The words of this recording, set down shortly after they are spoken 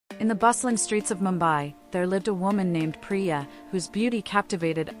In the bustling streets of Mumbai, there lived a woman named Priya, whose beauty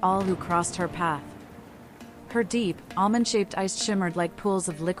captivated all who crossed her path. Her deep, almond-shaped eyes shimmered like pools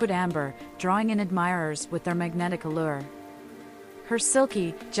of liquid amber, drawing in admirers with their magnetic allure. Her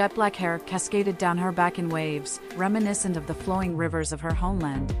silky, jet-black hair cascaded down her back in waves, reminiscent of the flowing rivers of her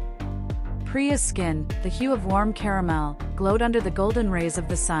homeland. Priya's skin, the hue of warm caramel, glowed under the golden rays of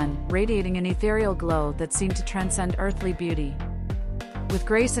the sun, radiating an ethereal glow that seemed to transcend earthly beauty. With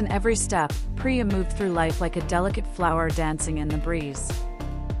grace in every step, Priya moved through life like a delicate flower dancing in the breeze.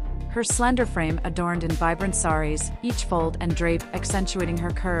 Her slender frame adorned in vibrant saris, each fold and drape accentuating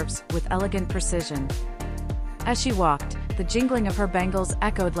her curves with elegant precision. As she walked, the jingling of her bangles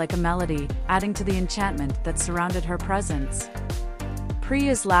echoed like a melody, adding to the enchantment that surrounded her presence.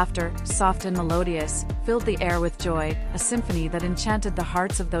 Priya's laughter, soft and melodious, filled the air with joy, a symphony that enchanted the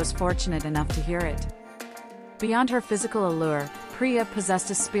hearts of those fortunate enough to hear it. Beyond her physical allure, Priya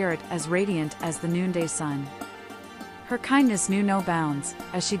possessed a spirit as radiant as the noonday sun. Her kindness knew no bounds,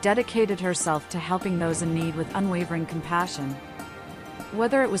 as she dedicated herself to helping those in need with unwavering compassion.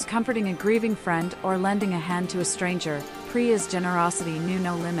 Whether it was comforting a grieving friend or lending a hand to a stranger, Priya's generosity knew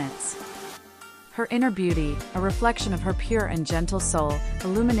no limits. Her inner beauty, a reflection of her pure and gentle soul,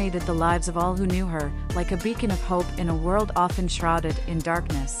 illuminated the lives of all who knew her, like a beacon of hope in a world often shrouded in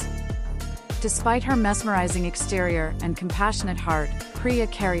darkness. Despite her mesmerizing exterior and compassionate heart, Priya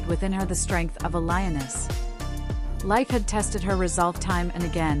carried within her the strength of a lioness. Life had tested her resolve time and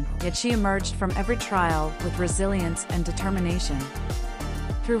again, yet she emerged from every trial with resilience and determination.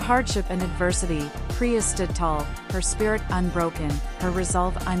 Through hardship and adversity, Priya stood tall, her spirit unbroken, her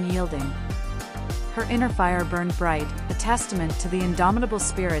resolve unyielding. Her inner fire burned bright, a testament to the indomitable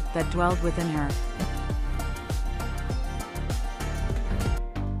spirit that dwelled within her,